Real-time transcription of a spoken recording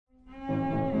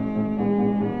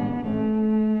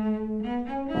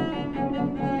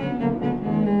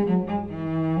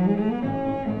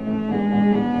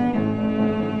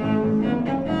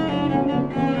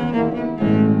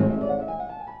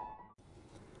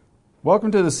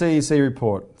Welcome to the CEC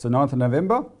Report. It's the 9th of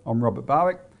November. I'm Robert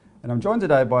Barwick, and I'm joined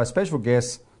today by a special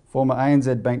guest, former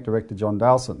ANZ Bank Director John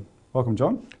Dahlsen. Welcome,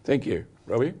 John. Thank you,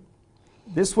 Robbie.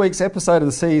 This week's episode of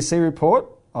the CEC Report,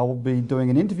 I'll be doing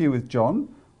an interview with John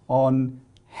on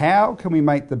how can we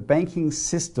make the banking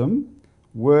system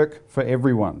work for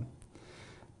everyone.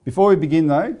 Before we begin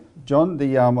though, John,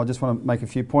 I just want to make a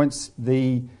few points.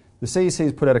 The CEC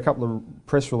has put out a couple of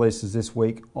press releases this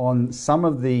week on some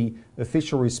of the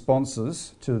official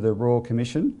responses to the Royal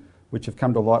Commission, which have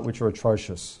come to light, which are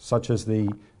atrocious, such as the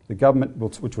government,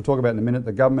 which we'll talk about in a minute.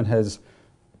 The government has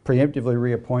preemptively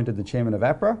reappointed the chairman of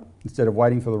APRA instead of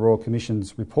waiting for the Royal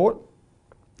Commission's report.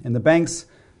 And the bank's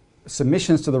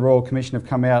submissions to the Royal Commission have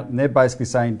come out, and they're basically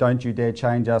saying, don't you dare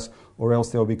change us, or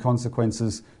else there will be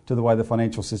consequences to the way the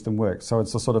financial system works. So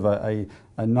it's a sort of a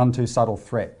none too subtle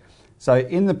threat. So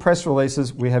in the press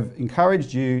releases, we have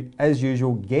encouraged you, as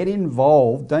usual, get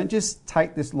involved. Don't just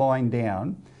take this lying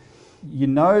down. You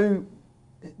know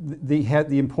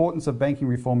the importance of banking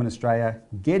reform in Australia.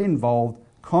 Get involved.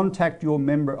 Contact your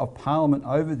Member of Parliament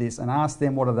over this and ask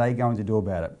them what are they going to do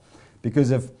about it. Because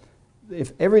if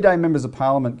everyday members of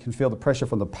Parliament can feel the pressure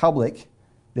from the public,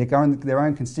 their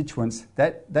own constituents,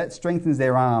 that strengthens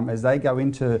their arm as they go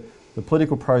into the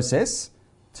political process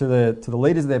to the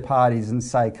leaders of their parties and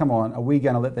say, come on, are we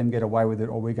going to let them get away with it,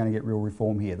 or are we going to get real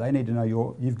reform here? They need to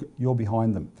know you're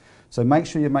behind them. So make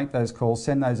sure you make those calls,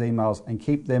 send those emails, and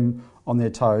keep them on their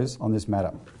toes on this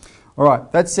matter. All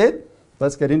right, that said,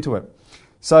 let's get into it.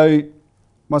 So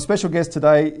my special guest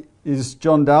today is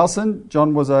John Dahlsen.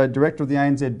 John was a director of the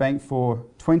ANZ Bank for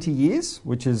 20 years,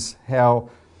 which is how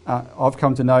I've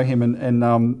come to know him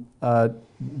and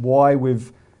why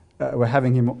we're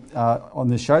having him on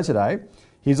this show today.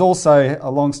 He's also a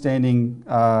long-standing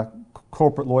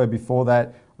corporate lawyer before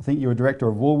that. I think you were director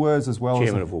of Woolworths as well.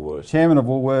 Chairman of Woolworths. Chairman of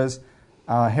Woolworths,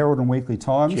 Herald and Weekly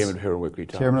Times. Chairman of Herald Weekly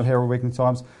Times. Chairman of Herald Weekly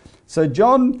Times. So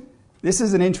John, this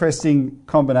is an interesting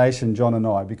combination, John and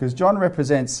I, because John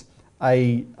represents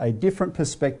a different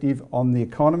perspective on the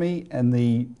economy and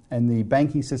the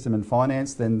banking system and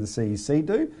finance than the CEC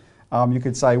do. You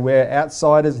could say we're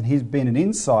outsiders and he's been an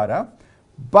insider,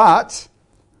 but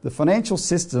the financial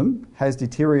system has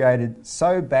deteriorated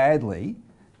so badly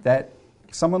that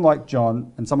someone like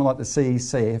John and someone like the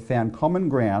CEC have found common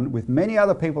ground with many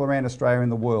other people around Australia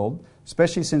and the world,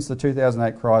 especially since the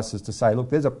 2008 crisis, to say,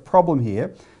 look, there's a problem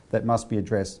here that must be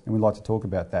addressed, and we'd like to talk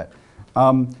about that.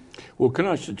 Well, can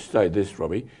I say this,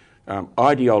 Robbie?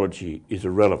 Ideology is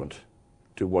irrelevant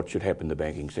to what should happen in the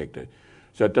banking sector.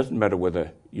 So it doesn't matter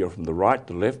whether you're from the right,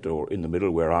 the left, or in the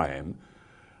middle where I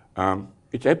am.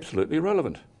 It's absolutely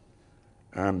irrelevant.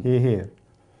 Here.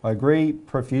 I agree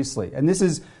profusely. And this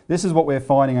is what we're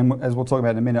finding, and as we'll talk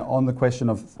about in a minute, on the question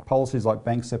of policies like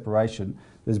bank separation.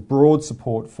 There's broad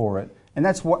support for it. And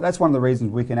that's one of the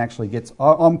reasons we can actually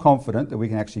I'm confident that we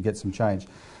can actually get some change.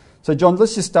 So John,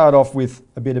 let's just start off with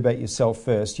a bit about yourself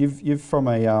first. You've from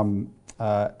an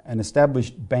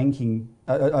established banking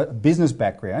business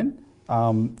background.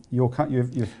 Your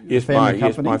family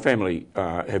company. My family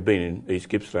have been in East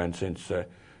Gippsland since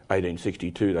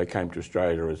 1862. They came to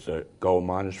Australia as gold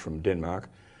miners from Denmark,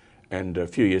 and a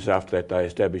few years after that they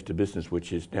established a business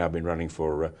which has now been running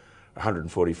for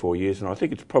 144 years, and I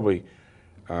think it's probably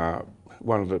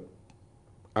one of the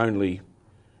only,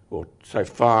 or say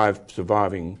 5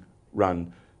 surviving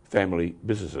run family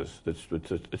businesses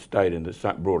that's stayed in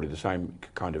broadly the same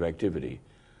kind of activity.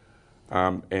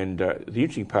 And the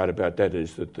interesting part about that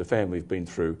is that the family have been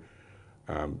through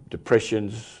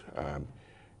depressions,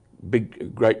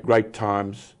 great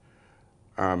times,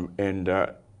 and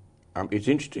it's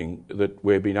interesting that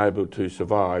we've been able to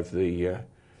survive the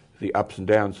ups and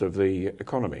downs of the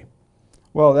economy.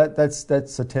 Well, that's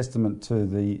a testament to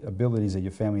the abilities that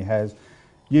your family has.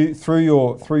 You through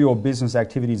your business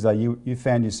activities, though, you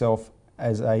found yourself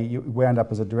you wound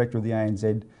up as a director of the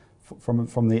ANZ throughout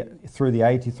the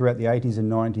 80s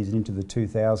and 90s and into the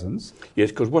 2000s.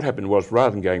 Yes, because what happened was,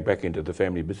 rather than going back into the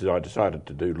family business, I decided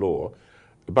to do law,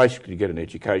 basically to get an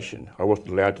education. I wasn't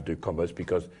allowed to do commerce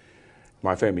because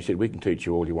my family said, we can teach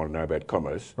you all you want to know about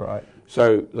commerce. Right.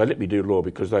 So they let me do law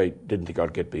because they didn't think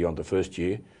I'd get beyond the first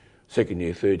year, second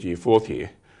year, third year, fourth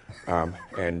year.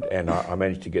 And I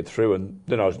managed to get through, and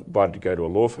then I was invited to go to a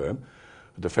law firm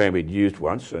that the family had used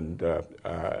once, and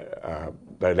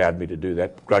they allowed me to do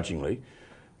that grudgingly.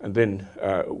 And then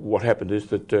what happened is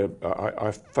that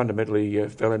I fundamentally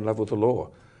fell in love with the law.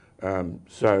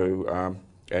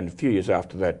 And a few years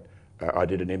after that, I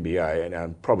did an MBA, and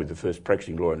I'm probably the first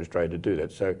practicing lawyer in Australia to do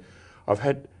that. So I've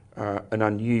had an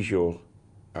unusual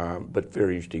but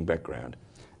very interesting background.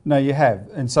 No, you have.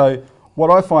 And so what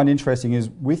I find interesting is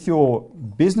with your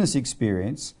business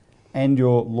experience and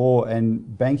your law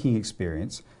and banking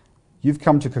experience, you've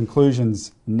come to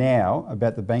conclusions now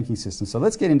about the banking system. So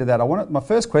let's get into that. My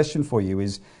first question for you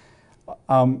is,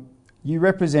 you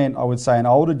represent, I would say, an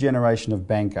older generation of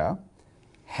banker.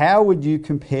 How would you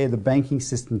compare the banking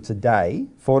system today,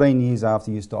 14 years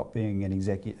after you stopped being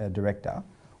an director,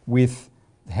 with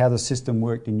how the system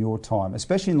worked in your time,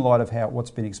 especially in light of what's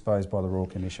been exposed by the Royal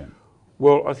Commission?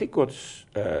 Well, I think what's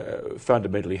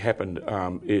fundamentally happened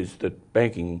is that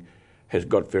banking has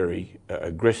got very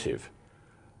aggressive,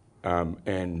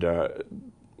 and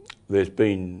there's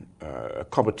been a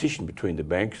competition between the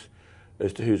banks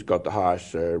as to who's got the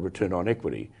highest return on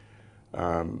equity.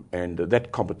 And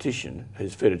that competition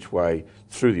has fed its way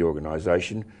through the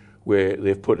organisation, where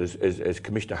they've put, as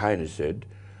Commissioner Hayne has said,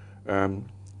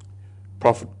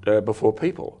 profit before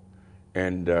people.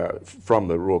 And from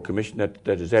the Royal Commission, that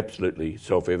is absolutely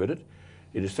self-evident.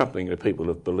 It is something that people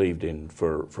have believed in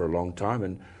for a long time,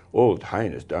 and all that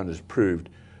Hayne has done is proved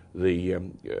the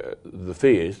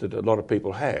fears that a lot of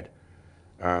people had,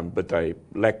 but they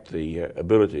lacked the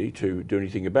ability to do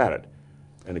anything about it.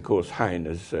 And of course, Hayne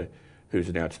is who's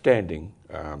an outstanding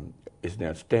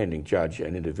judge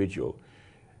and individual.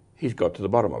 He's got to the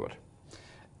bottom of it.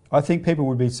 I think people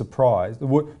would be surprised.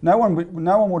 No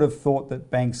one would have thought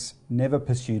that banks never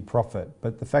pursued profit,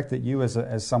 but the fact that you,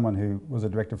 as someone who was a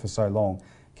director for so long,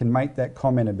 can make that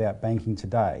comment about banking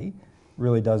today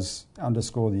really does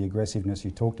underscore the aggressiveness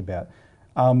you talked about.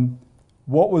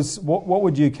 What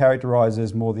would you characterise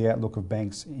as more the outlook of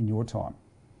banks in your time?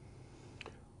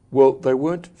 Well, they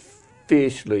weren't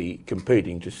fiercely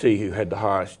competing to see who had the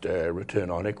highest return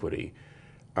on equity,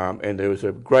 and there was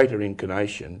a greater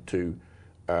inclination to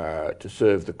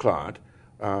serve the client,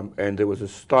 and there was a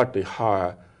slightly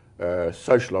higher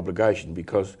social obligation,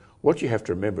 because what you have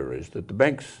to remember is that the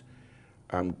banks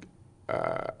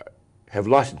have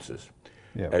licences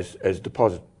as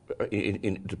deposit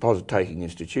taking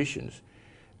institutions,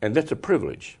 and that's a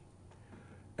privilege.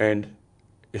 And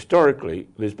historically,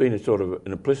 there's been a sort of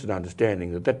an implicit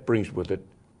understanding that brings with it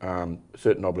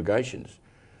certain obligations.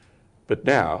 But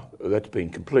now that's been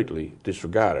completely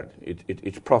disregarded.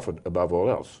 It's profit above all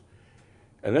else.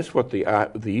 And that's what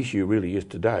the issue really is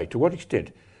today. To what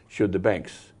extent should the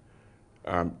banks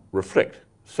reflect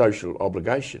social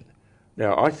obligation?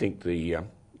 Now, I think the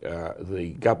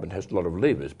government has a lot of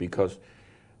levers, because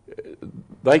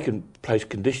they can place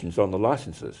conditions on the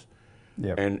licences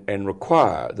and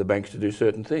require the banks to do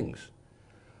certain things.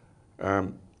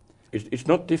 It's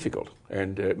not difficult,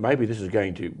 and maybe this is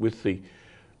going to, with the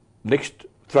next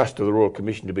thrust of the Royal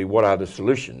Commission to be what are the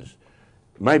solutions,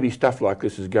 maybe stuff like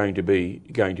this is going to be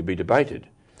debated.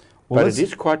 Well, but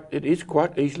it is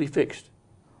quite easily fixed.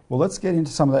 Well, let's get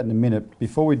into some of that in a minute.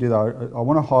 Before we do though, I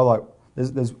want to highlight,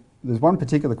 there's one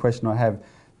particular question I have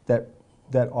that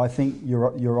I think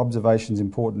your observation is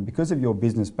important because of your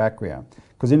business background.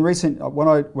 Because in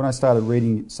when I started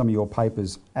reading some of your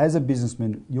papers, as a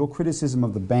businessman, your criticism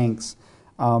of the banks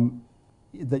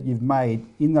that you've made,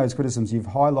 in those criticisms, you've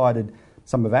highlighted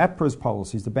some of APRA's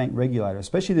policies, the bank regulator,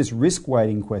 especially this risk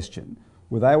weighting question,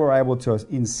 where they were able to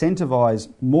incentivise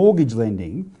mortgage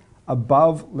lending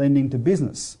above lending to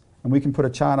business. And we can put a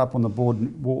chart up on the board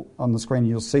on the screen, and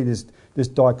you'll see this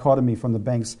dichotomy from the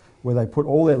banks where they put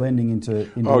all their lending into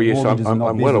mortgages and not business.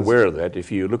 I'm well aware of that.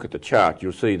 If you look at the chart,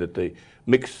 you'll see that the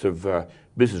mix of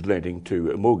business lending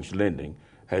to mortgage lending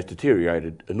has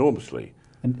deteriorated enormously.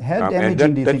 And how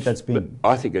damaging do you think that's been?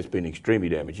 I think it's been extremely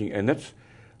damaging, and that's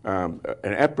and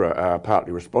APRA are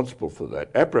partly responsible for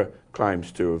that. APRA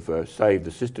claims to have saved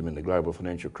the system in the global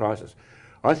financial crisis.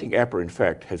 I think APRA, in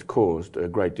fact, has caused a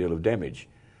great deal of damage.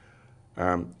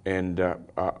 I'm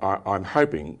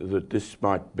hoping that this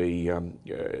might be,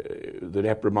 that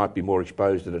APRA might be more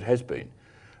exposed than it has been.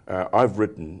 I've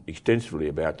written extensively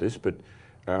about this, but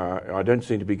I don't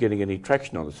seem to be getting any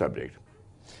traction on the subject.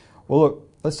 Well, look,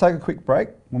 let's take a quick break.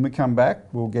 When we come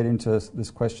back, we'll get into this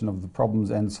question of the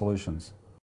problems and solutions.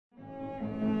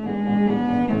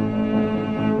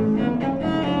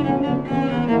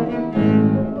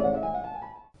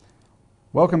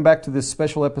 Welcome back to this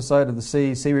special episode of the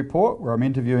CEC Report, where I'm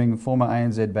interviewing former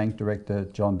ANZ Bank Director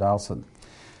John Dahlsen.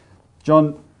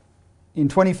 John, in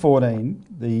 2014,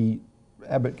 the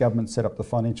Abbott government set up the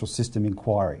Financial System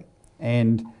Inquiry,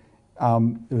 and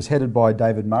it was headed by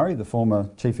David Murray, the former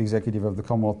Chief Executive of the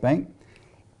Commonwealth Bank.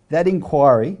 That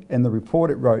inquiry and the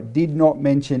report it wrote did not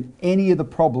mention any of the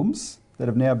problems that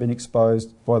have now been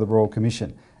exposed by the Royal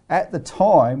Commission. At the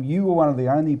time, you were one of the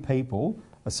only people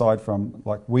aside from,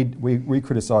 like, we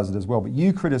criticised it as well, but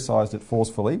you criticised it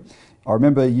forcefully. I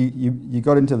remember you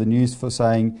got into the news for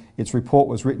saying its report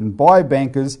was written by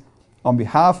bankers, on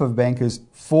behalf of bankers,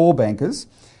 for bankers.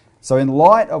 So in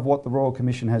light of what the Royal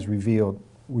Commission has revealed,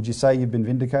 would you say you've been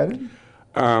vindicated?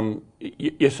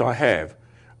 Yes, I have.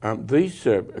 These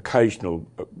occasional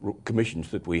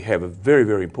commissions that we have are very,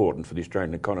 very important for the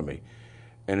Australian economy.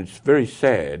 And it's very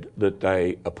sad that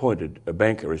they appointed a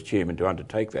banker as chairman to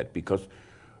undertake that, because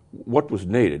what was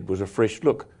needed was a fresh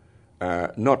look,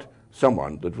 not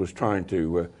someone that was trying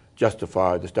to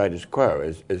justify the status quo,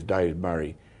 as David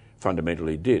Murray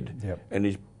fundamentally did. Yep.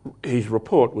 And his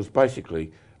report was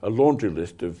basically a laundry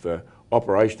list of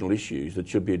operational issues that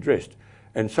should be addressed.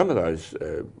 And some of those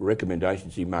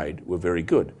recommendations he made were very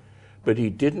good. But he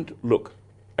didn't look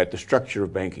at the structure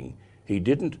of banking. He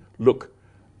didn't look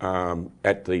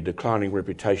at the declining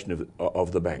reputation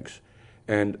of the banks.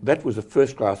 And that was a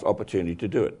first-class opportunity to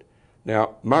do it.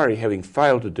 Now, Murray, having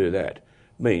failed to do that,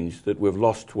 means that we've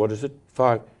lost,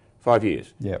 5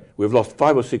 years? Yep. We've lost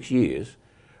 5 or 6 years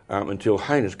until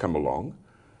Hayne has come along,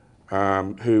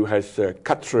 who has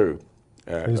cut through...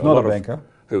 Who's not a banker.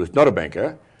 Who is not a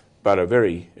banker, but a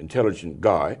very intelligent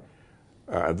guy,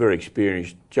 a very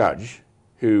experienced judge,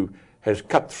 who has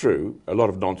cut through a lot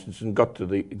of nonsense and got to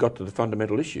the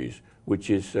fundamental issues,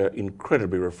 which is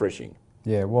incredibly refreshing.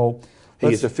 Yeah, well, he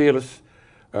is a fearless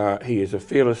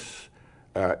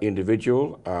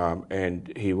individual,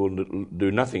 and he will do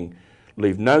nothing,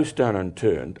 leave no stone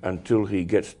unturned until he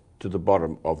gets to the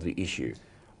bottom of the issue.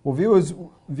 Well,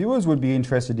 viewers would be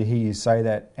interested to hear you say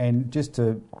that. And just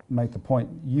to make the point,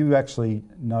 you actually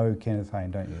know Kenneth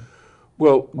Hayne, don't you?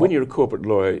 Well, when you're a corporate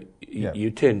lawyer, Yeah.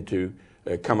 you tend to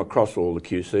come across all the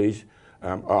QCs,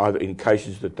 either in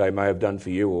cases that they may have done for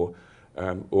you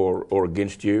or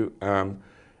against you.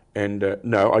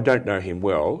 No, I don't know him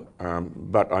well,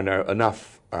 but I know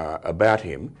enough about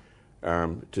him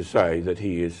to say that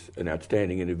he is an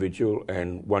outstanding individual,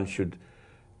 and one should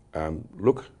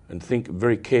look and think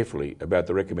very carefully about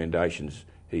the recommendations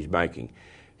he's making.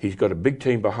 He's got a big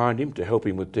team behind him to help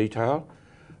him with detail,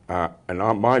 and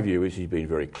my view is he's been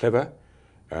very clever.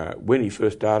 When he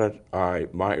first started,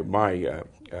 my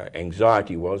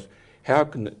anxiety was, how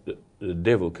can the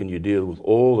devil can you deal with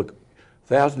all the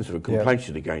thousands of complaints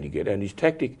that are going to get? And his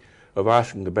tactic of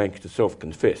asking the banks to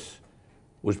self-confess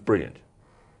was brilliant.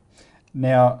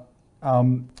 Now,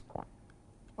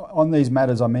 on these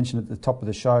matters I mentioned at the top of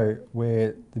the show,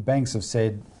 where the banks have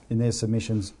said in their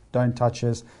submissions, don't touch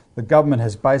us, the government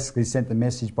has basically sent the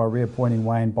message by reappointing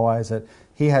Wayne Byers that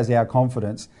he has our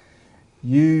confidence.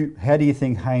 How do you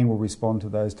think Hayne will respond to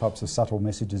those types of subtle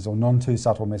messages, or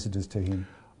non-too-subtle messages to him?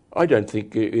 I don't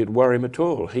think it'd worry him at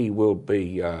all. He will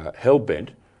be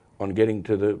hell-bent on getting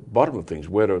to the bottom of things,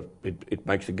 whether it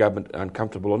makes the government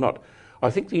uncomfortable or not. I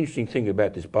think the interesting thing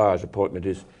about this Byers appointment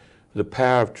is the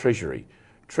power of Treasury.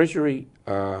 Treasury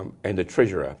and the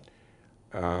Treasurer.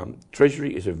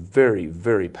 Treasury is a very,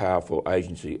 very powerful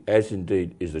agency, as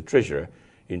indeed is the Treasurer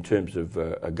in terms of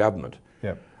a government.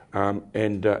 Yep.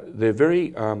 And they're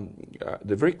very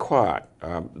quiet.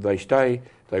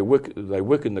 They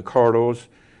work in the corridors.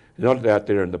 They're not out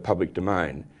there in the public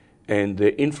domain, and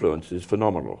their influence is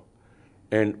phenomenal.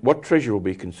 And what Treasury will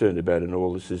be concerned about in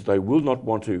all this is they will not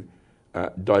want to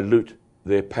dilute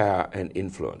their power and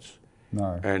influence.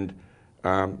 No. And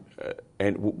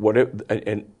whatever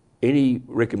and any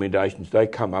recommendations they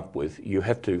come up with, you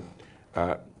have to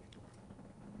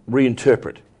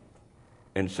reinterpret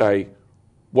and say,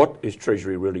 what is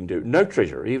Treasury willing to do? No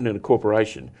treasurer, even in a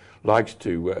corporation, likes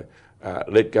to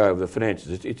let go of the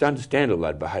finances. It's understandable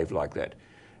they'd behave like that.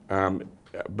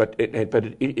 But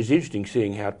it is interesting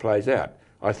seeing how it plays out.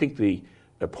 I think the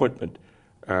appointment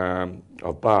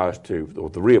of Byers or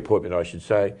the reappointment, I should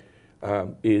say,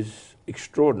 is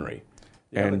extraordinary.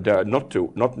 Yeah, and not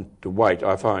to wait,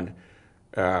 I find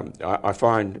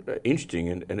interesting,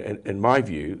 and in my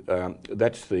view,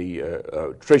 that's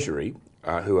the Treasury,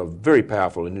 who are very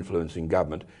powerful in influencing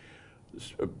government,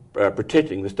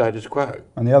 protecting the status quo.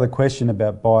 And the other question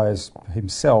about Byers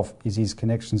himself is his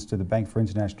connections to the Bank for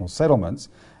International Settlements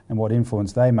and what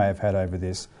influence they may have had over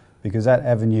this, because that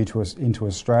avenue into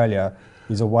Australia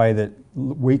is a way that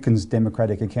weakens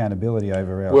democratic accountability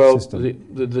over our system.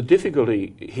 Well, the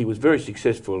difficulty, he was very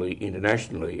successful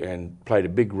internationally and played a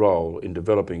big role in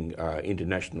developing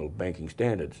international banking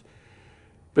standards.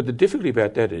 But the difficulty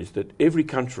about that is that every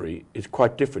country is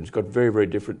quite different. It's got very, very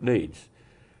different needs.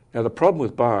 Now, the problem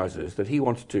with Byers is that he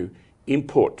wants to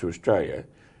import to Australia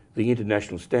the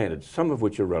international standards, some of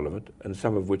which are relevant and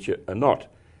some of which are not.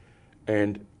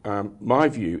 And my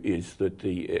view is that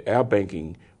our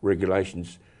banking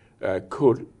regulations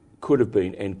could have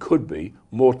been and could be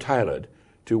more tailored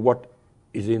to what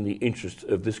is in the interests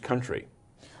of this country.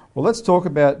 Well, let's talk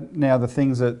about now the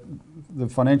things that the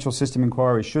Financial System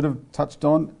Inquiry should have touched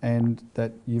on and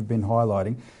that you've been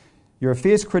highlighting. You're a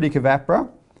fierce critic of APRA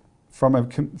from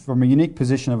a unique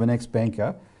position of an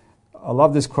ex-banker. I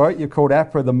love this quote. You called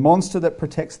APRA the monster that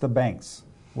protects the banks.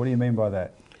 What do you mean by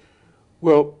that?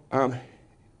 Well,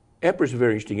 APRA is a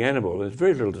very interesting animal. There's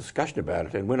very little discussion about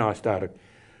it. And when I started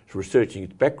researching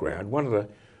its background, one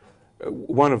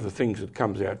of the things that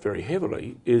comes out very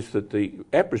heavily is that the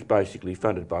APRA is basically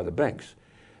funded by the banks.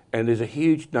 And there's a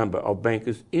huge number of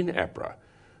bankers in APRA.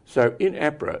 So in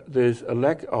APRA, there's a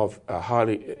lack of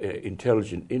highly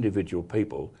intelligent individual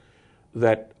people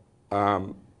that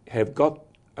have got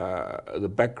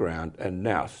the background and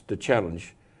nous to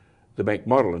challenge the bank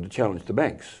model and to challenge the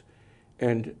banks.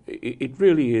 And it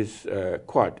really is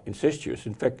quite incestuous.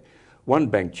 In fact, one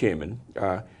bank chairman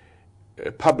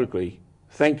publicly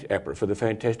thanked APRA for the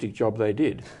fantastic job they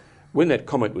did. When that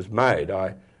comment was made,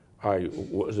 I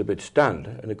was a bit stunned.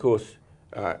 And of course,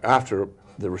 after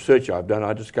the research I've done,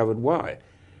 I discovered why.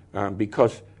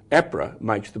 Because APRA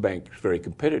makes the banks very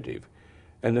competitive.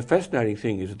 And the fascinating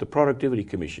thing is that the Productivity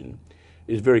Commission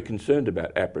is very concerned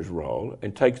about APRA's role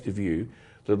and takes the view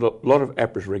that a lot of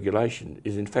APRA's regulation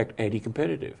is in fact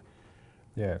anti-competitive.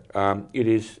 Yeah. It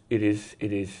is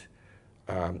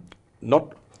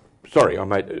not.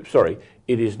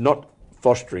 It is not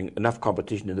fostering enough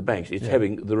competition in the banks. It's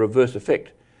having the reverse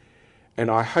effect. And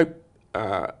I hope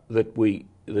that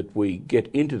we get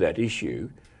into that issue.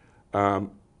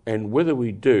 And whether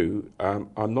we do,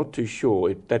 I'm not too sure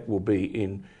if that will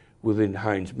be within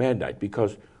Hayne's mandate,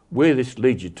 because where this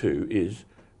leads you to is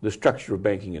the structure of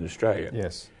banking in Australia.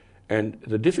 Yes. And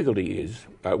the difficulty is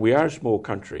we are a small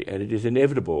country, and it is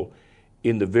inevitable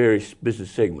in the various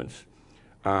business segments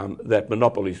that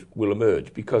monopolies will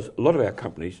emerge, because a lot of our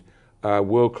companies are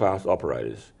world-class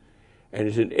operators, and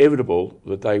it's inevitable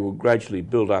that they will gradually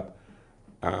build up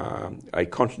a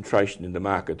concentration in the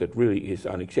market that really is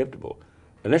unacceptable.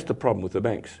 And that's the problem with the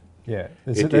banks. Yeah,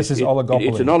 this is oligopoly.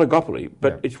 It's an oligopoly,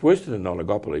 but it's worse than an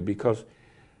oligopoly, because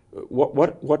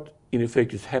what in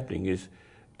effect is happening is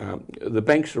the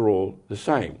banks are all the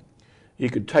same. You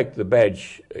could take the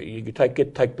badge, you could take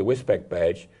the Westpac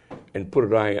badge and put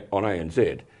it on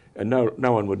ANZ, and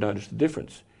no one would notice the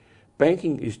difference.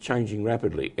 Banking is changing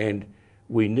rapidly, and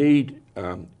we need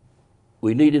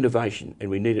innovation, and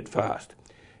we need it fast.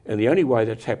 And the only way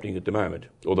that's happening at the moment,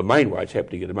 or the main way it's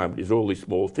happening at the moment, is all these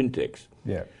small fintechs.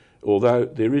 Yeah. Although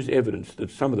there is evidence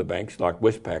that some of the banks, like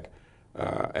Westpac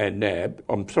and NAB,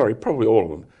 probably all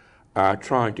of them, are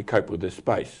trying to cope with this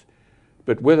space.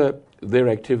 But whether their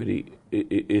activity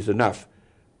is enough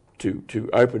to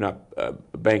open up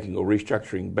banking or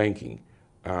restructuring banking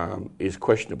is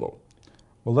questionable.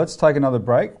 Well, let's take another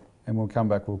break, and we'll come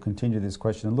back. We'll continue this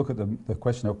question and look at the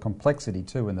question of complexity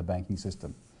too in the banking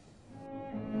system.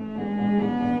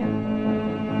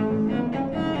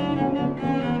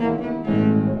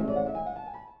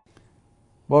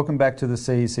 Welcome back to the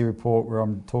CEC Report, where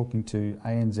I'm talking to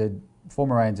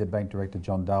former ANZ Bank Director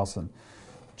John Dahlsen.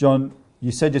 John,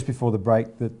 you said just before the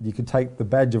break that you could take the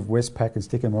badge of Westpac and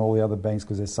stick them on all the other banks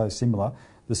because they're so similar.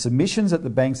 The submissions that the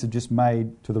banks have just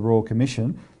made to the Royal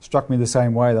Commission struck me the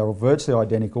same way. They were virtually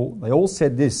identical. They all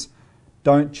said this: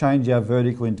 don't change our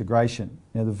vertical integration.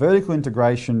 Now, the vertical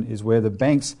integration is where the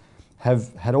banks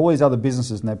have had all these other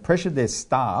businesses and they've pressured their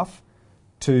staff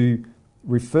to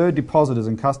refer depositors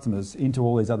and customers into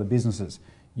all these other businesses.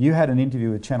 You had an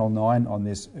interview with Channel 9 on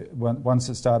this once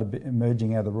it started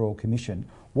emerging out of the Royal Commission.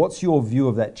 What's your view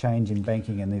of that change in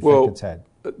banking and the effect it's had?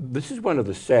 This is one of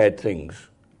the sad things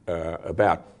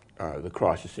about the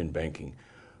crisis in banking.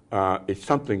 It's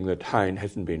something that Hayne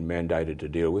hasn't been mandated to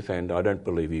deal with, and I don't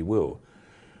believe he will.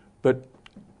 But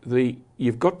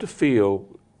you've got to feel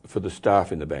for the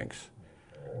staff in the banks.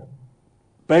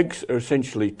 Banks are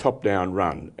essentially top-down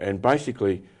run, and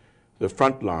basically the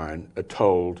front line are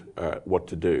told what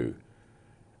to do,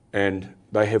 and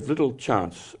they have little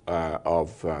chance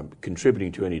of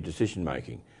contributing to any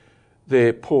decision-making.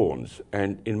 They're pawns,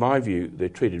 and in my view, they're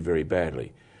treated very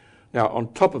badly. Now,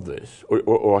 on top of this,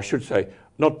 or I should say,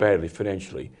 not badly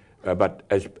financially, but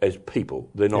as people,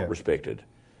 they're not respected.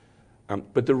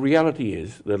 But the reality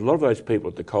is that a lot of those people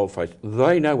at the coalface,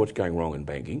 they know what's going wrong in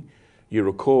banking. You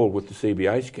recall with the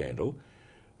CBA scandal,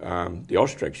 the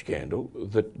Austrac scandal,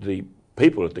 that the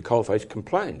people at the coalface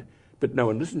complained, but no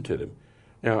one listened to them.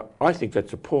 Now, I think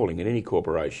that's appalling in any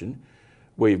corporation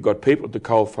where you've got people at the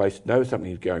coalface know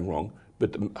something is going wrong,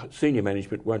 but the senior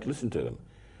management won't listen to them.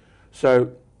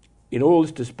 So, in all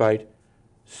this debate,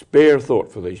 spare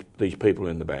thought for these people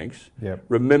in the banks. Yep.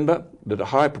 Remember that a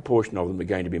high proportion of them are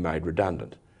going to be made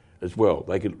redundant as well.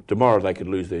 Tomorrow they could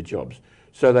lose their jobs.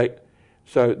 So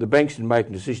the banks, in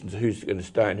making decisions who's going to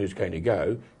stay and who's going to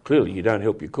go, clearly you don't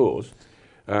help your cause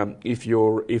if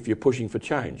you're pushing for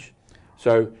change.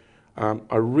 So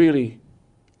I really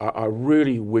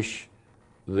wish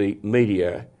the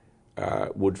media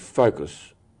would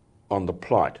focus on the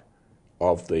plight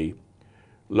of the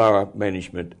lower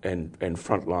management and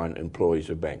frontline employees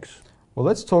of banks. Well,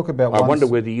 let's talk about... I wonder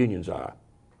where the unions are.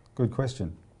 Good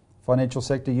question. Financial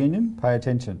sector union, pay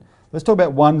attention. Let's talk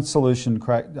about one solution,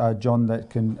 John, that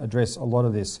can address a lot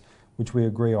of this, which we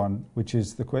agree on, which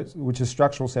is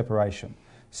structural separation,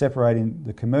 separating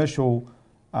the commercial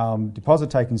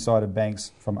deposit-taking side of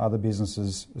banks from other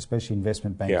businesses, especially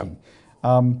investment banking.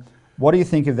 Yeah. What do you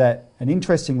think of that? And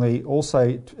interestingly,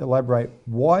 also to elaborate,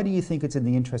 why do you think it's in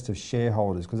the interest of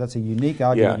shareholders? Because that's a unique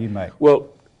argument you make. Well,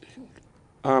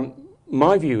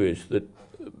 my view is that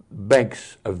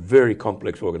banks are very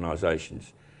complex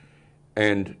organisations,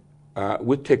 and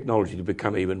with technology to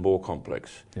become even more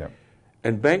complex. Yeah.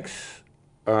 And banks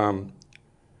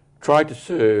try to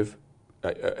serve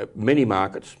many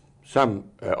markets, some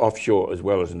offshore as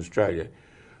well as in Australia,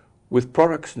 with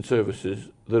products and services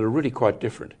that are really quite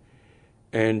different.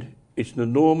 And it's an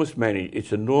enormous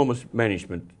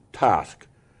management task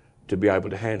to be able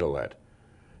to handle that.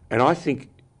 And I think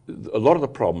a lot of the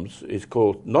problems is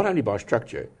caused not only by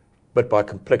structure, but by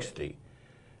complexity.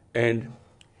 And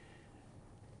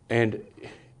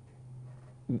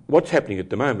what's happening at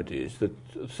the moment is that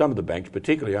some of the banks,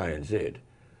 particularly ANZ,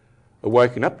 are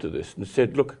waking up to this and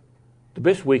said, look, the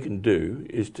best we can do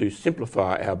is to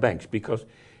simplify our banks, because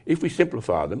if we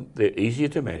simplify them, they're easier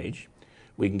to manage,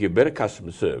 we can give better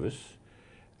customer service,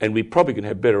 and we probably can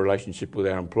have better relationship with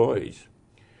our employees.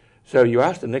 So you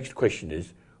ask the next question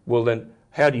is, well then,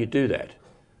 how do you do that?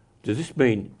 Does this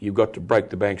mean you've got to break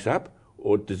the banks up,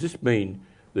 or does this mean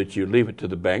that you leave it to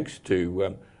the banks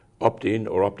to opt in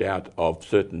or opt out of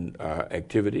certain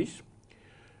activities?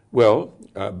 Well,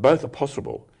 both are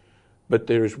possible, but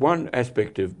there is one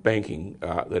aspect of banking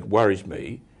that worries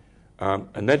me,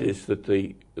 and that is that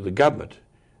the government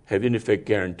have in effect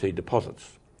guaranteed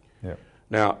deposits. Yeah.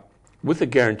 Now, with the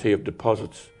guarantee of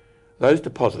deposits, those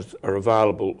deposits are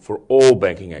available for all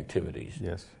banking activities.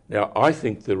 Yes. Now, I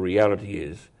think the reality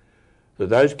is that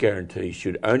those guarantees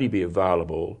should only be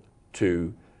available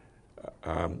to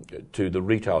the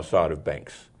retail side of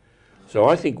banks. So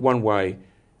I think one way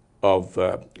of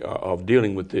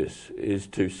dealing with this is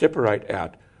to separate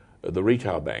out the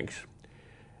retail banks,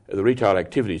 the retail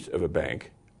activities of a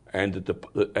bank, and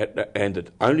that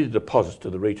only the deposits to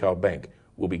the retail bank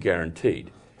will be guaranteed.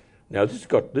 Now this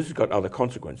has got other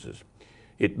consequences.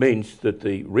 It means that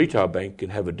the retail bank can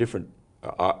have a different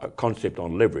concept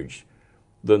on leverage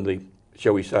than the,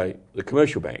 shall we say, the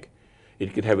commercial bank.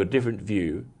 It can have a different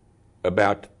view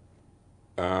about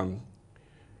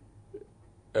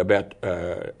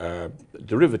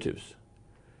derivatives.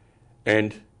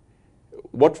 And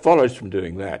what follows from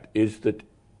doing that is that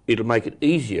it'll make it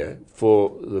easier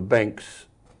for the bank's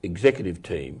executive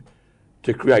team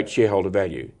to create shareholder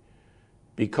value,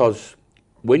 because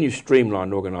when you streamline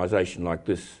an organisation like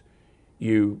this,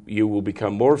 you will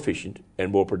become more efficient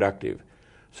and more productive.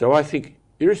 So I think,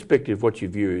 irrespective of what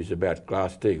your view is about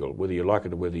Glass-Steagall, whether you like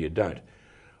it or whether you don't,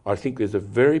 I think there's a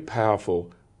very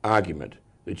powerful argument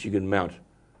that you can mount,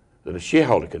 that a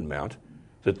shareholder can mount,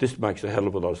 that this makes a hell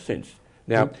of a lot of sense.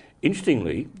 Now,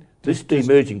 interestingly, this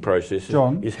demerging process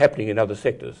is happening in other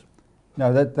sectors.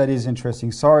 No, that is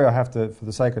interesting. Sorry, I have to, for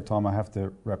the sake of time, I have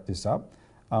to wrap this up.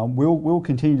 We'll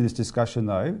continue this discussion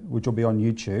though, which will be on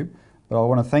YouTube. But I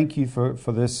want to thank you for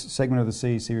this segment of the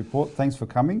CEC Report. Thanks for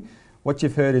coming. What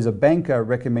you've heard is a banker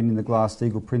recommending the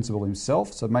Glass-Steagall principle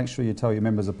himself, so make sure you tell your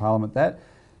members of Parliament that.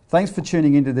 Thanks for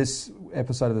tuning into this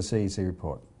episode of the CEC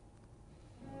Report.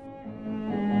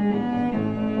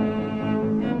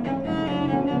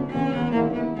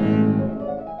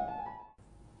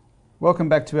 Welcome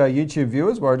back to our YouTube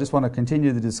viewers, where I just want to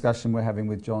continue the discussion we're having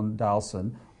with John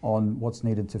Dahlsen on what's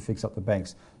needed to fix up the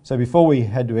banks. So before we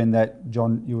had to end that,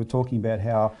 John, you were talking about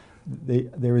how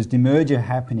there is demerger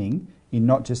happening in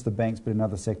not just the banks but in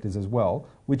other sectors as well,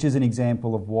 which is an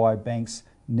example of why banks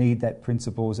need that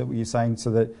principle. Is that what you're saying?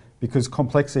 So that because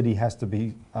complexity has to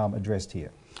be addressed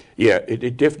here. Yeah,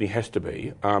 it definitely has to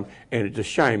be, and it's a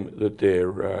shame that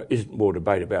there isn't more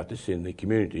debate about this in the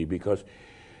community, because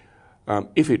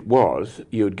if it was,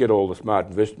 you would get all the smart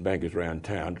investment bankers around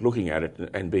town looking at it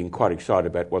and being quite excited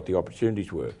about what the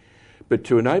opportunities were. But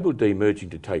to enable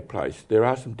demerging to take place, there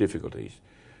are some difficulties.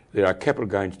 There are capital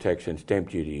gains tax and stamp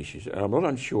duty issues, and I'm not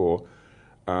unsure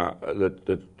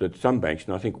that some banks,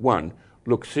 and I think one,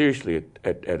 looked seriously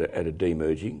at a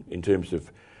demerging in terms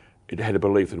of it had a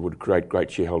belief that it would create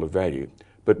great shareholder value.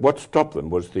 But what stopped them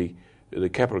was the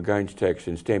capital gains tax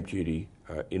and stamp duty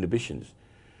inhibitions.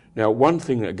 Now, one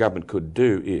thing that a government could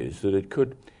do is that it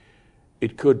could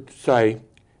say,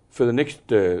 for the next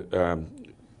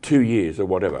 2 years or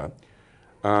whatever,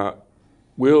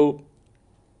 we'll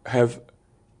have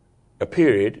a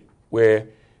period where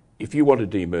if you want to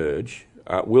demerge,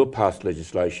 we'll pass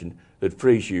legislation that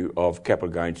frees you of capital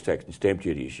gains tax and stamp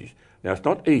duty issues. Now, it's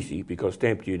not easy because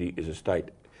stamp duty is a state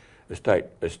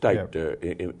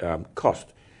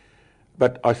cost.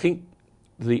 But I think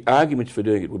the arguments for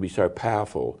doing it would be so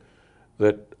powerful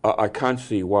that I can't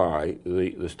see why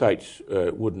the states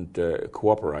wouldn't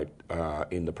cooperate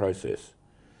in the process.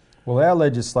 Well, our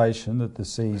legislation that the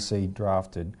CEC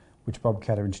drafted, which Bob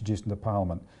Catter introduced into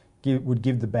Parliament, would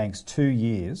give the banks 2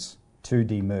 years to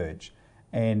demerge,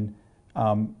 and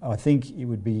I think it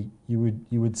would be you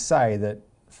would say that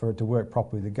for it to work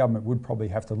properly, the government would probably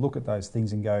have to look at those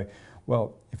things and go,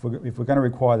 well, if we're going to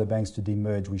require the banks to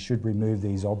demerge, we should remove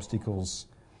these obstacles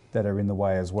that are in the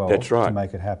way as well. That's right. To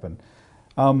make it happen.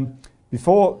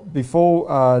 Before we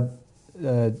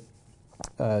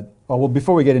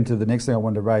get into the next thing I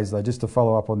wanted to raise, though, just to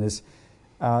follow up on this,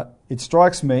 it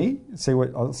strikes me.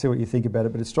 I'll see what you think about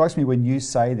it. But it strikes me when you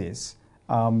say this,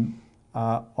 I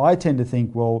tend to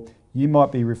think, well, you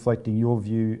might be reflecting your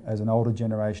view as an older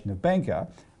generation of banker,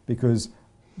 because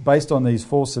based on these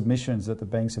 4 submissions that the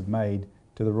banks have made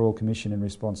to the Royal Commission in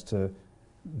response to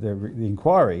the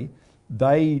inquiry,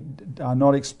 they are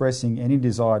not expressing any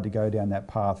desire to go down that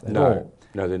path at all.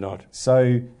 No, they're not.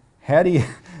 So how do you...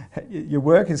 your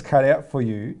work is cut out for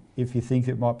you if you think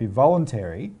it might be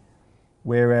voluntary,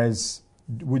 whereas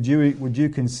would you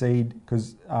concede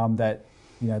because that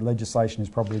legislation is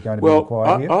probably going to be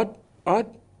required here? I'd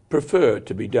prefer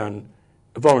to be done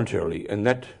voluntarily, and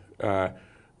that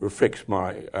reflects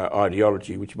my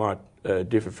ideology, which might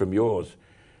differ from yours.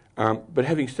 But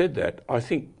having said that, I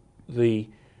think the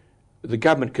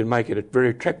government can make it very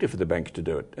attractive for the banks to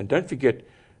do it. And don't forget,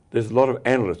 there's a lot of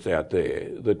analysts out there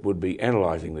that would be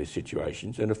analysing these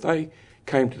situations, and if they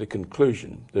came to the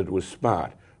conclusion that it was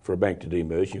smart for a bank to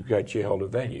demerge and create shareholder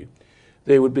value,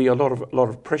 there would be a lot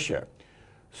of pressure.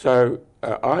 So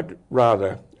I'd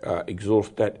rather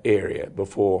exhaust that area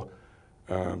before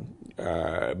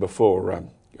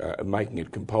making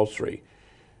it compulsory.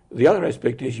 The other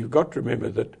aspect is you've got to remember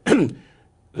that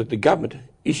that the government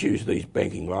issues these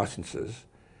banking licences,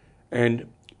 and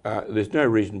there's no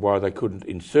reason why they couldn't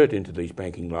insert into these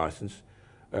banking licence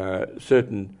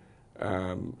certain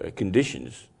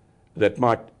conditions that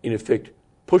might, in effect,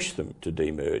 push them to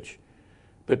demerge.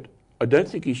 But I don't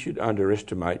think you should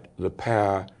underestimate the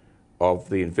power of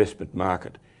the investment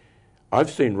market. I've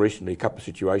seen recently a couple of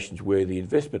situations where the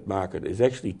investment market is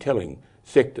actually telling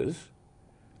sectors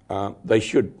they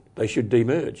should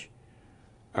demerge,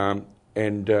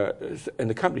 and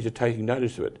the companies are taking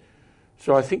notice of it.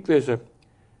 So I think there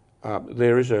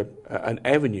is an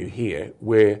avenue here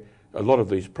where a lot of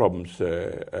these problems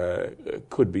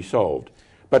could be solved.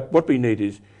 But what we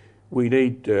need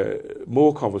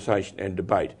more conversation and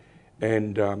debate,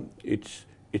 and it's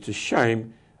a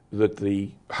shame that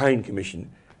the Hayne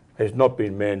Commission has not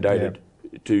been mandated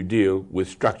to deal with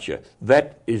structure.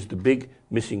 That is the big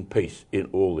missing piece in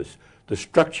all this. The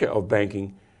structure of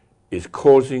banking is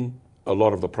causing a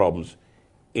lot of the problems,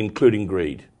 including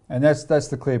greed. And that's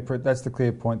the clear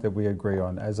point that we agree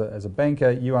on. As a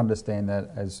banker, you understand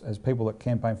that. As people that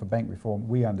campaign for bank reform,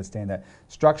 we understand that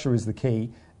structure is the key,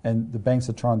 and the banks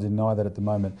are trying to deny that at the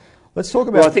moment. Let's talk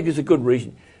about. Well, I think there's a good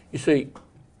reason. You see,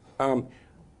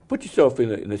 put yourself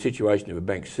in the situation of a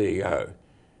bank CEO.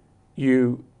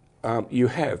 You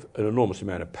have an enormous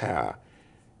amount of power.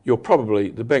 You're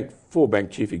probably four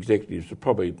bank chief executives are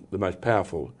probably the most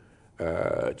powerful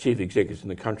chief executives in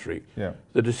the country. Yeah.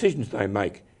 The decisions they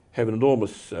make have an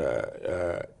enormous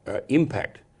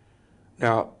impact.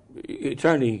 Now, it's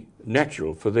only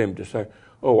natural for them to say,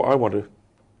 "Oh, I want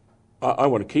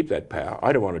to keep that power.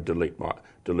 I don't want to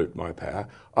dilute my power.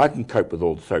 I can cope with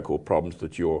all the so-called problems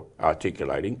that you're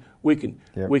articulating. We can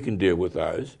deal with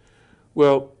those."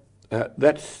 Well,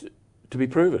 that's to be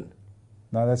proven.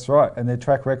 No, that's right, and their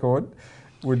track record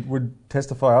would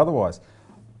testify otherwise.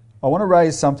 I want to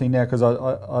raise something now because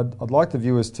I'd like the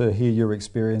viewers to hear your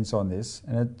experience on this,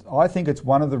 and I think it's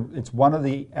one of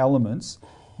the elements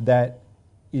that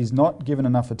is not given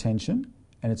enough attention,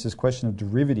 and it's this question of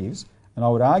derivatives. And I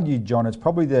would argue, John, it's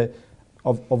probably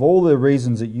of all the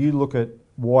reasons that you look at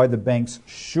why the banks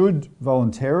should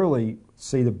voluntarily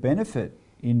see the benefit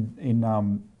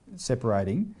in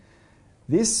separating.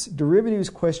 This derivatives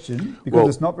question, because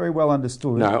it's not very well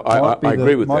understood. No, I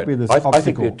agree with that. I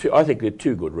think there are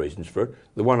two good reasons for it.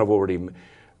 The one I've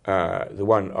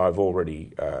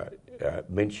already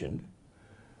mentioned,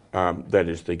 that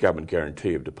is the government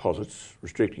guarantee of deposits,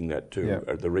 restricting that to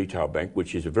the retail bank,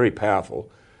 which is very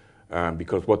powerful,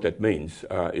 because what that means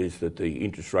is that the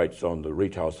interest rates on the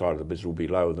retail side of the business will be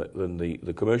lower than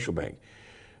the commercial bank.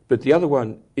 But the other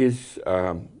one is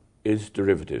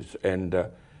derivatives, and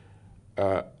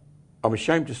I'm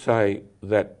ashamed to say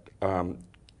that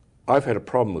I've had a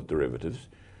problem with derivatives.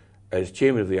 As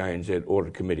chairman of the ANZ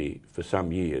Audit Committee for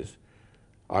some years,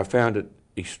 I found it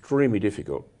extremely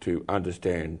difficult to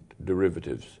understand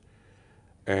derivatives.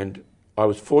 And I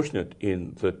was fortunate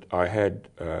in that I had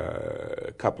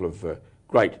a couple of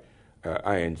great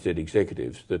ANZ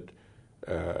executives that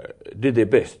did their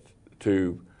best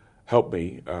to help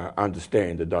me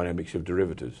understand the dynamics of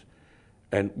derivatives.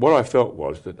 And what I felt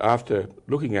was that after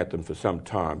looking at them for some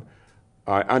time,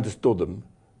 I understood them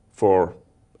for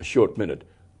a short minute,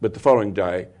 but the following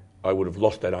day I would have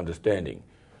lost that understanding.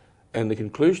 And the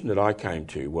conclusion that I came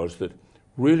to was that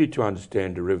really to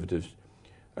understand derivatives,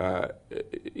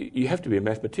 you have to be a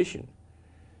mathematician.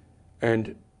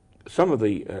 And some of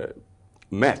the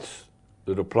maths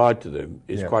that applied to them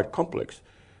is quite complex.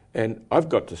 And I've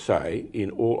got to say,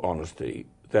 in all honesty,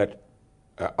 that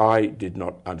I did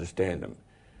not understand them.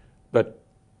 But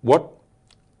what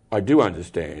I do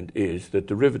understand is that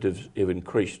derivatives have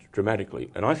increased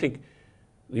dramatically. And I think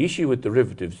the issue with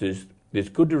derivatives is there's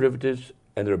good derivatives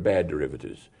and there are bad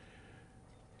derivatives.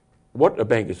 What a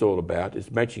bank is all about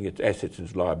is matching its assets and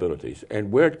its liabilities.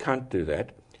 And where it can't do that,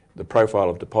 the profile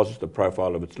of deposits, the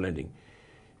profile of its lending,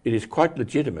 it is quite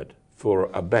legitimate for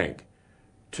a bank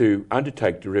to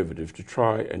undertake derivatives to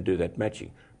try and do that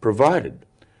matching, provided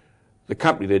the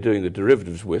company they're doing the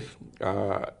derivatives with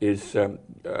can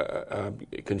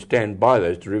stand by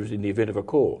those derivatives in the event of a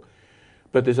call.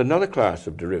 But there's another class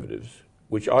of derivatives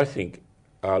which I think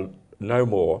are no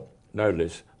more, no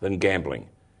less than gambling,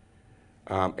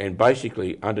 and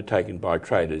basically undertaken by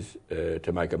traders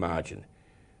to make a margin.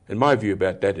 And my view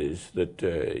about that is that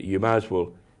you may as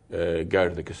well go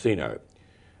to the casino.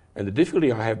 And the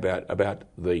difficulty I have about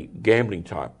the gambling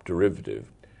type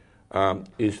derivative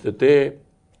is that they're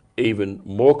even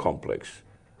more complex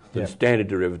than standard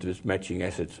derivatives matching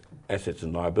assets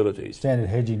and liabilities. Standard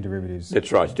hedging derivatives. That's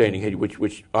right, standing hedging,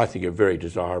 which I think are very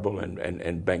desirable,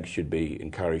 and banks should be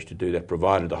encouraged to do that,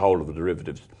 provided the whole of the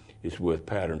derivatives is worth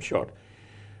powder and shot.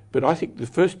 But I think the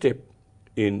first step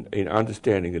in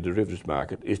understanding the derivatives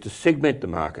market is to segment the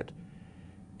market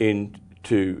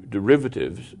into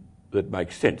derivatives that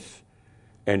make sense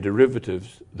and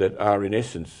derivatives that are in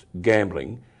essence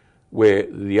gambling, where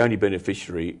the only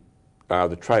beneficiary are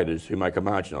the traders who make a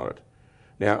margin on it.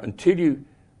 Now, until you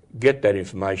get that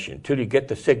information, until you get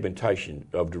the segmentation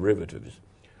of derivatives,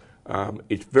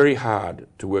 it's very hard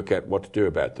to work out what to do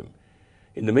about them.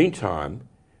 In the meantime,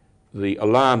 the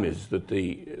alarm is that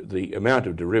the amount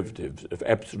of derivatives is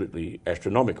absolutely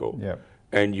astronomical.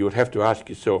 And you would have to ask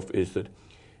yourself is that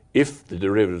if the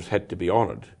derivatives had to be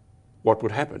honoured, what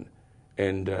would happen?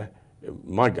 And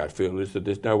my gut feel is that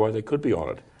there's no way they could be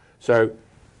honoured. So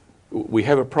we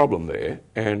have a problem there,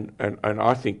 and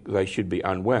I think they should be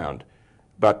unwound.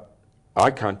 But I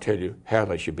can't tell you how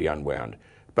they should be unwound.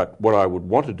 But what I would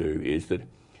want to do is that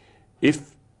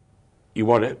if you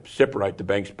want to separate the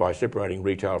banks by separating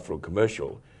retail from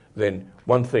commercial, then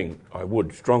one thing I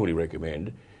would strongly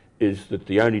recommend is that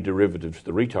the only derivatives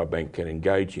the retail bank can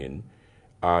engage in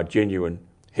are genuine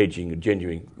hedging and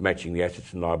genuine matching the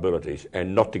assets and liabilities,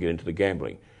 and not to get into the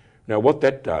gambling. Now, what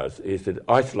that does is that it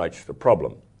isolates the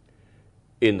problem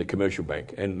in the commercial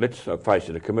bank. And let's face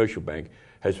it, a commercial bank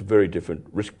has a very different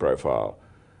risk profile.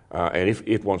 And if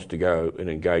it wants to go and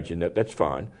engage in that, that's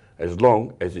fine, as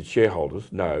long as its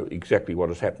shareholders know exactly what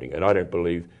is happening. And I don't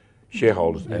believe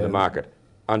shareholders and the market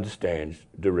understands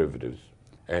derivatives,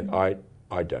 and I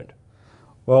don't.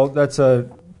 Well, that's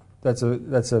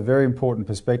a very important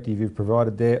perspective you've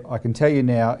provided there. I can tell you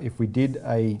now, if we did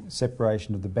a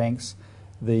separation of the banks,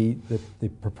 the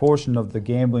proportion of the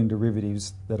gambling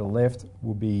derivatives that are left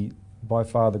will be by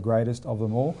far the greatest of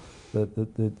them all. The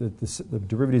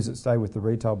derivatives that stay with the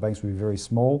retail banks will be very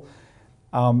small.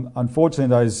 Unfortunately,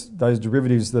 those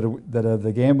derivatives that are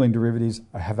the gambling derivatives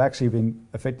have actually been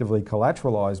effectively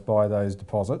collateralised by those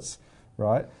deposits,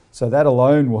 right? So that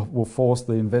alone will force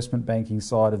the investment banking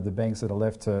side of the banks that are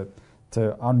left to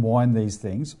unwind these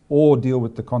things or deal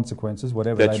with the consequences,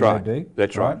 whatever they may be.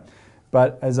 That's right.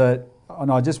 But and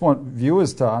I just want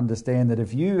viewers to understand that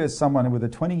if you, as someone with a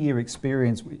 20-year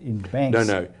experience in banks,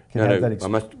 I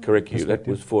must correct you. That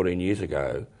was 14 years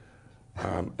ago.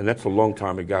 And that's a long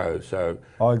time ago. So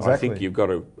Exactly. I think you've got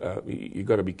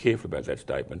to be careful about that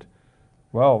statement.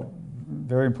 Well,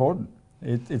 very important.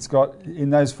 It's got, in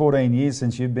those 14 years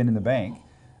since you've been in the bank,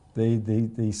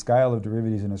 the scale of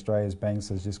derivatives in Australia's banks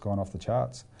has just gone off the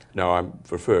charts. No, I'm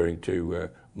referring to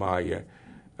my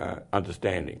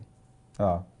understanding.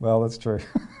 Oh, well, that's true.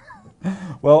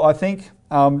 Well, I think,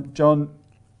 John,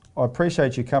 I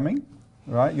appreciate you coming.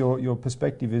 Right, your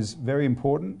perspective is very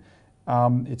important.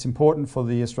 It's important for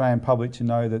the Australian public to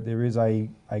know that there is a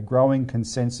growing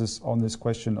consensus on this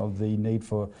question of the need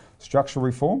for structural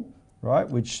reform, right?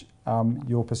 Which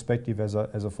your perspective as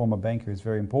a former banker is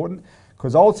very important,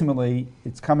 because ultimately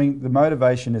it's coming. The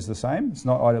motivation is the same. It's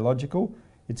not ideological.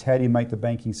 It's how do you make the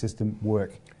banking system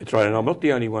work. That's right, and I'm not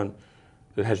the only one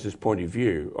that has this point of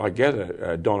view. I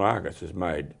gather Don Argus has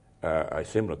made a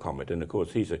similar comment, and of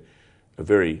course he's a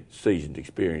very seasoned,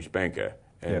 experienced banker,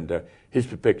 and his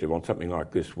perspective on something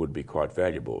like this would be quite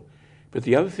valuable. But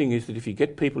the other thing is that if you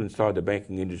get people inside the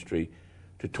banking industry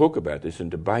to talk about this and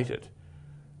debate it,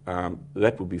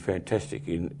 that would be fantastic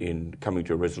in coming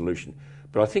to a resolution.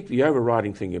 But I think the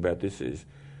overriding thing about this is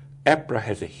APRA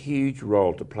has a huge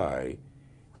role to play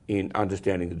in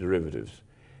understanding the derivatives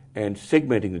and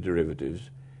segmenting the derivatives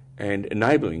and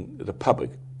enabling the public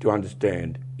to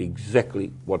understand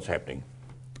exactly what's happening.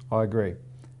 I agree.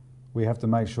 We have to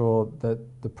make sure that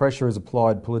the pressure is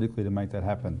applied politically to make that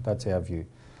happen. That's our view.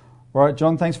 All right,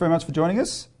 John, thanks very much for joining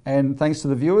us, and thanks to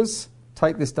the viewers.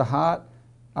 Take this to heart.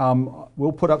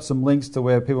 We'll put up some links to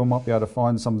where people might be able to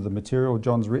find some of the material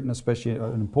John's written, especially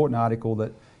an important article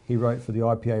that he wrote for the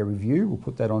IPA Review. We'll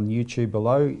put that on YouTube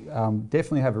below.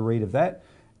 Definitely have a read of that,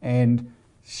 and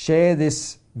share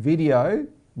this video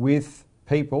with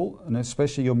people, and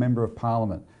especially your Member of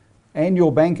Parliament. And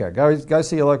your banker. Go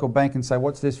see your local bank and say,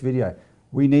 what's this video?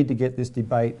 We need to get this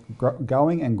debate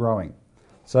going and growing.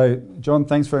 So, John,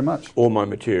 thanks very much. All my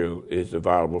material is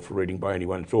available for reading by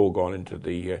anyone. It's all gone into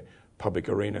the public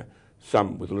arena,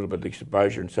 some with a little bit of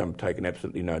exposure and some taken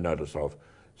absolutely no notice of.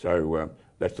 So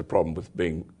that's the problem with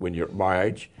being, when you're at my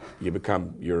age,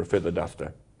 you're a feather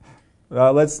duster.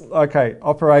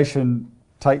 Operation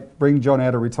bring John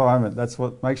out of retirement. That's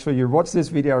what, make sure you watch this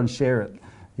video and share it.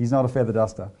 He's not a feather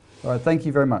duster. All right, thank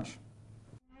you very much.